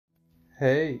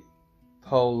Hey,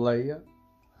 Paulaya.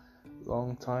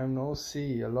 Long time no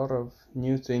see. A lot of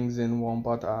new things in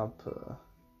Wombat app.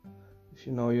 If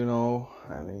you know, you know.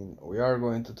 I mean, we are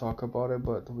going to talk about it,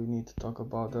 but we need to talk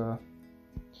about a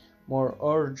more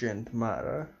urgent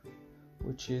matter,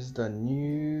 which is the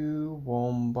new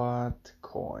Wombat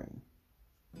coin,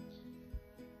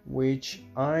 which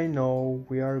I know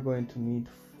we are going to need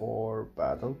for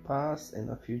Battle Pass in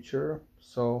the future.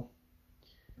 So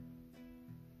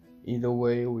either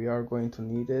way, we are going to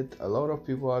need it. A lot of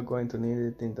people are going to need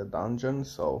it in the dungeon,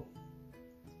 so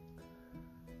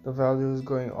the value is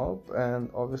going up. And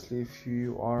obviously, if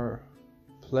you are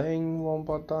playing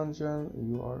Wombat dungeon,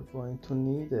 you are going to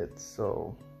need it.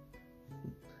 So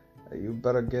you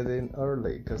better get in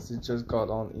early, because it just got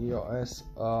on EOS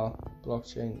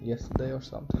blockchain yesterday or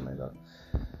something like that.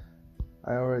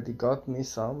 I already got me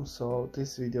some, so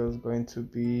this video is going to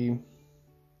be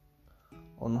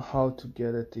on how to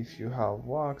get it if you have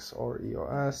wax or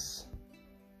EOS,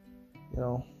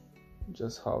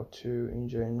 just how to in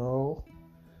general.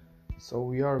 So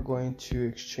we are going to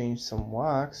exchange some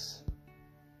wax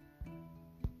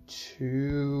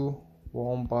to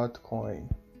Wombat coin.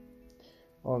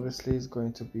 Obviously it's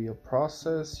going to be a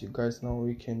process. You guys know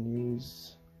we can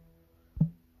use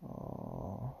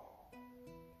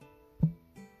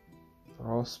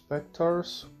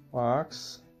prospectors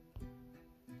wax.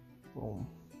 Boom.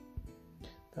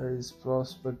 There is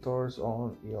prospectors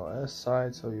on EOS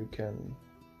side, so you can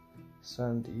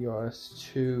send EOS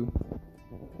to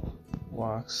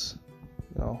wax.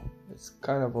 It's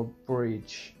kind of a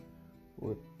bridge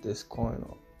with this coin,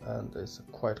 and it's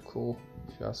quite cool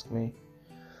if you ask me.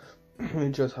 You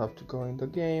just have to go in the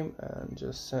game and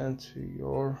just send to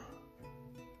your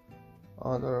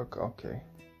other. Okay,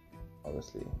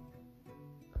 obviously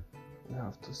we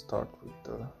have to start with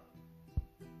the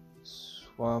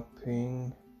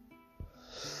swapping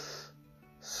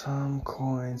some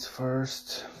coins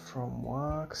first from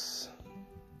wax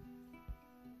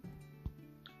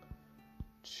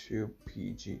to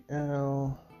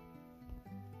PGL.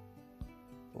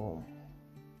 Boom.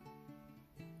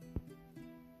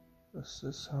 This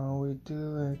is how we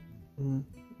do it.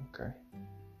 Okay.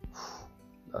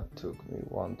 That took me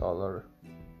 $1.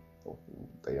 Oh,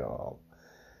 damn.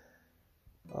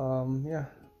 Yeah.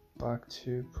 Back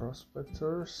to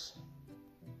prospectors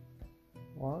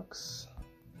wax.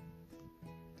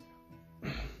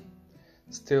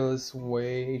 Still is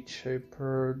way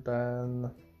cheaper than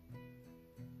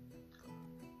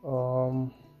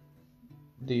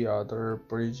the other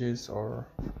bridges, or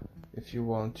if you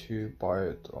want to buy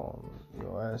it on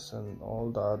EOS and all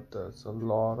that, there's a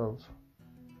lot of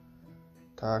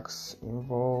tax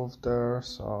involved there,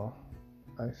 so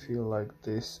I feel like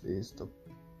this is the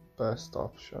best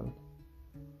option.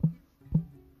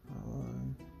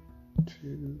 2 +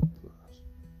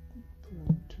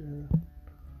 2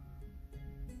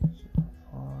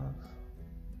 5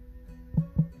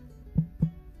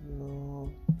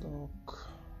 doc.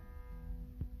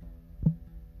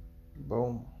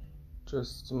 Boom.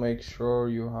 Just make sure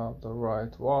you have the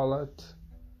right wallet,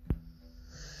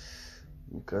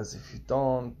 because if you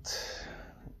don't,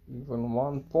 even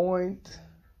 1 point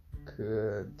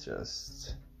could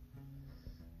just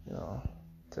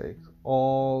take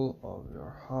all of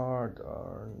your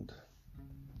hard-earned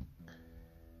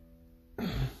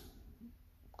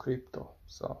crypto.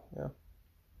 So yeah,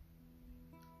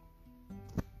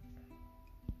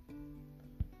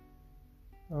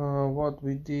 what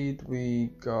we did,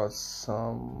 we got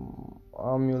some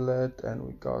amulet and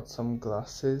we got some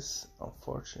glasses.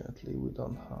 Unfortunately, we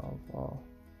don't have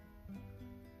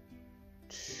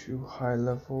 2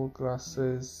 high-level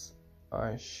glasses.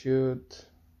 I should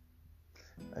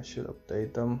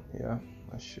update them. Yeah,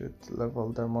 I should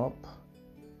level them up,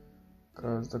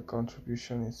 because the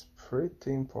contribution is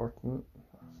pretty important.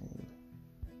 I mean,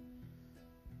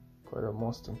 quite the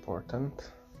most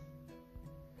important.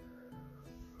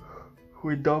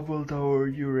 We doubled our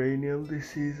uranium this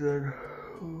season.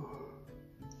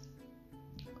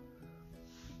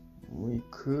 We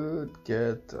could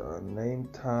get a name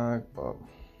tag, but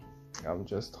I'm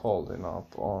just holding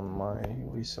up on my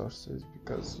resources,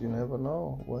 because you never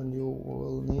know when you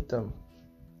will need them.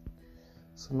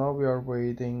 So now we are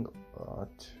waiting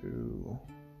to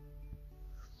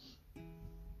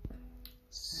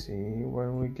see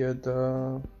when we get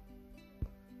the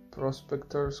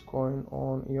prospectors coin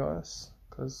on EOS,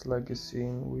 because like you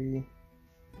seen, we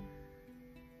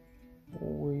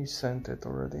sent it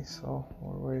already, so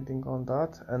we're waiting on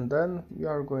that. And then we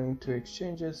are going to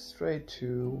exchange it straight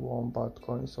to Wombat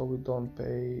coin, so we don't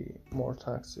pay more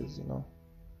taxes.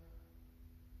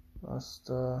 That's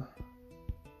the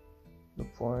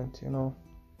point, you know.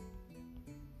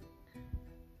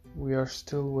 We are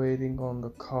still waiting on the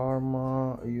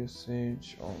karma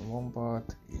usage on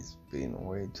Wombat. It's been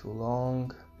way too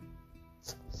long.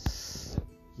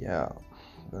 Yeah,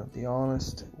 I'm gonna be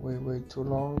honest, way too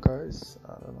long, guys.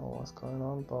 I don't know what's going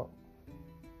on, but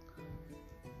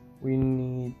we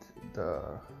need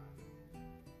the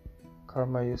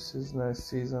karma usage next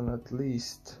season at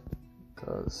least,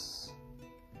 because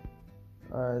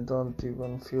I don't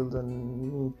even feel the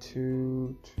need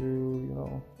to you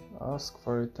know, ask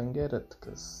for it and get it,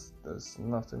 because there's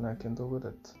nothing I can do with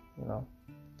it, you know.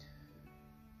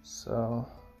 So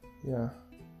yeah,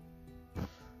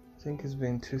 I think it's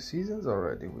been 2 seasons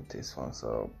already with this one,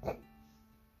 so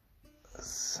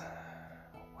it's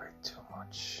way too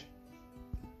much.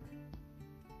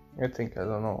 I think, I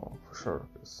don't know for sure,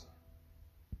 because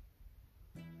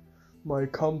my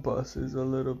compass is a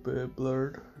little bit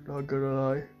blurred, not gonna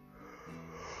lie.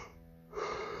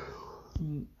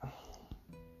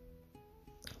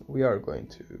 We are going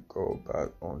to go back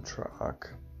on track.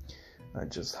 I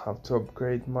just have to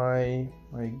upgrade my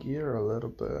gear a little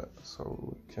bit so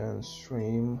we can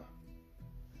stream.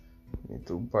 Need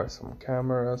to buy some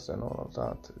cameras and all of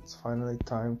that. It's finally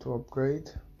time to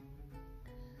upgrade.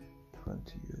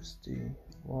 20 USD.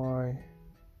 Why?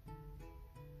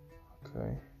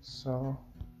 Okay, so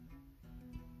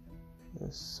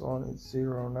this one is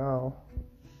 0 now.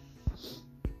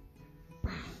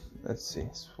 Let's see,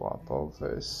 swap of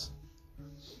this.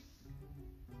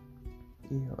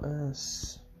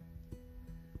 EOS,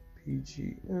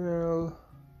 PGL.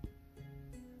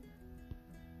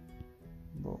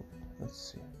 Boom. Let's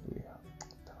see. Do we have?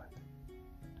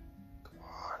 Come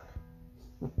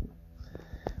on.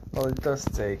 Well, it does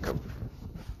take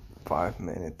 5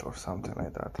 minutes or something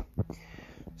like that.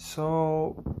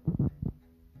 So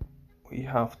we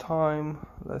have time.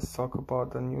 Let's talk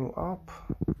about the new app.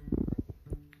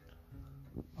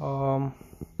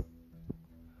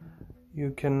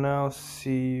 You can now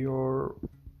see your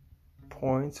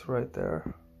points right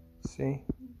there. See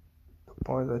the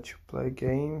point that you play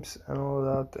games and all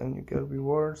that, and you get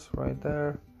rewards right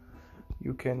there.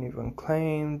 You can even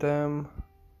claim them.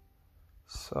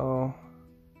 So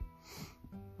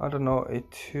I don't know,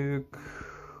 it took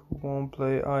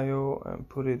Womplay IO and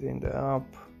put it in the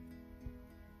app.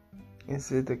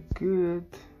 Is it a good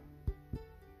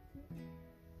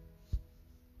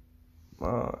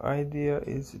idea?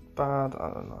 Is it bad? I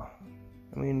don't know.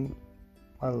 I mean,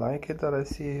 I like it that I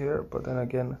see here, but then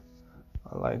again,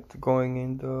 I liked going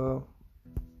in the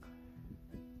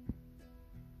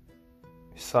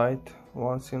site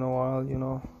once in a while, you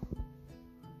know.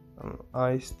 And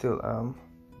I still am.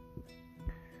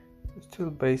 It's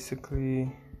still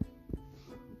basically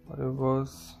what it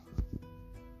was.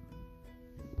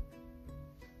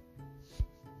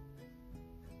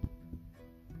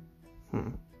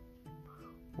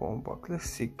 Wombat. Let's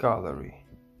see, gallery.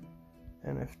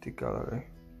 NFT gallery.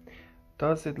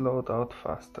 Does it load out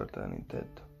faster than it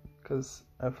did? Because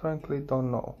I frankly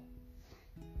don't know.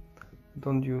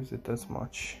 Don't use it as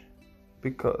much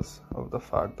because of the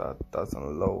fact that it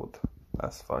doesn't load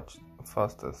as fast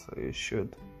as it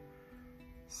should.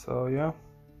 So yeah,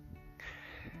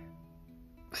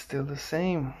 still the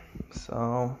same.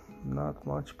 So not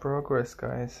much progress,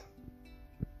 guys.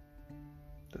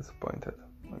 Disappointed,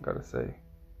 I gotta say.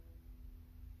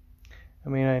 I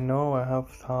mean, I know I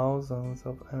have thousands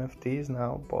of NFTs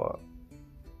now, but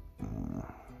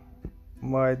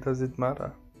why does it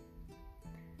matter?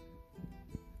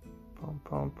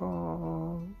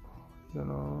 You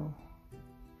know.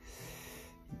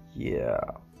 Yeah,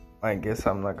 I guess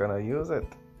I'm not gonna use it.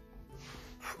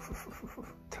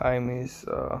 Time is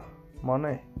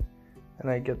money, and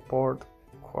I get bored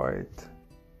quite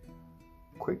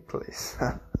quickly.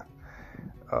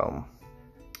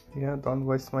 Yeah, don't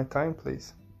waste my time,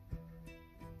 please.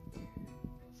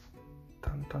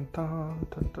 Dun, dun, dun,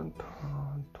 dun, dun,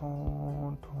 dun,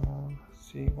 dun, dun.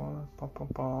 See one,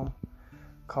 pom.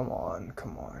 Come on.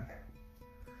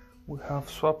 We have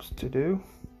swaps to do.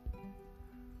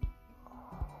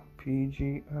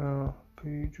 PGL,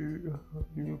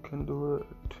 you can do it.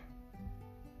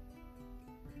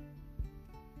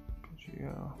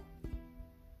 PGL.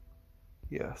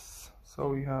 Yes, so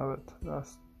we have it.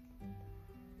 That's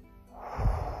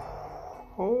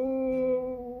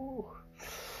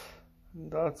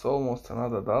almost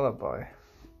another $1.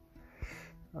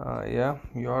 Yeah,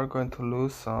 you are going to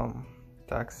lose some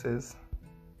taxes.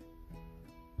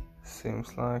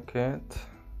 Seems like it.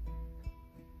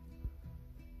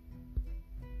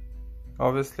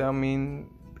 Obviously, I mean,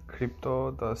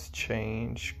 crypto does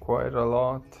change quite a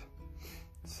lot,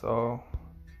 so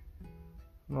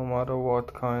no matter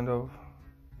what kind of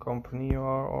company you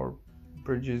are or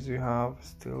bridges you have,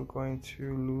 still going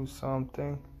to lose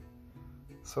something.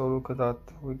 So look at that,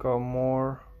 we got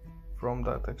more from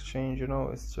that exchange. You know,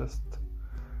 it's just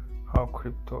how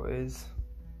crypto is.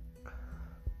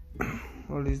 At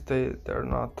least they're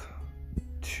not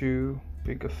too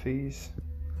big a fees.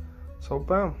 So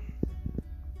bam,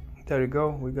 there you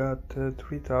go, we got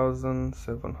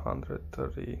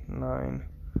 3,739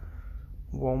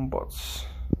 Wombats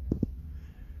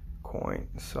coin.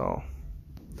 So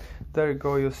there you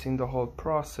go, you've seen the whole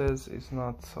process. It's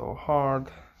not so hard.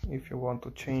 If you want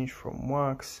to change from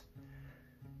wax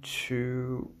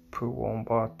to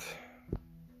PWOMBAT,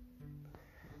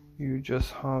 you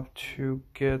just have to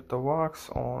get the wax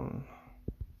on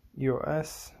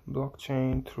US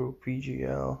blockchain through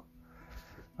PGL,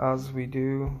 as we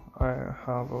do. I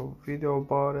have a video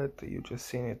about it, you just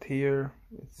seen it here.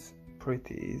 It's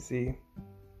pretty easy.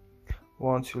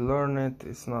 Once you learn it,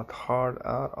 it's not hard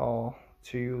at all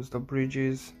to use the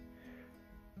bridges.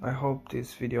 I hope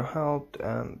this video helped,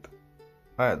 and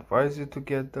I advise you to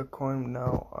get the coin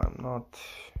now.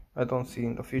 I don't see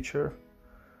in the future,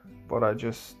 but I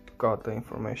just got the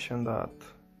information that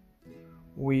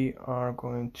we are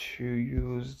going to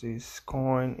use this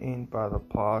coin in Battle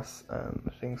Pass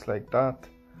and things like that.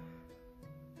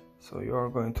 So you are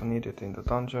going to need it in the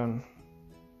dungeon.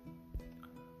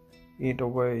 Either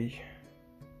way,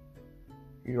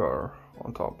 you are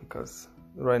on top, because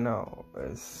right now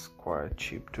it's quite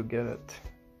cheap to get it.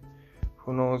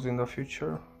 Who knows in the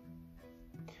future?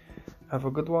 Have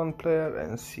a good one, player,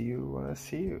 and see you when I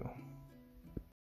see you.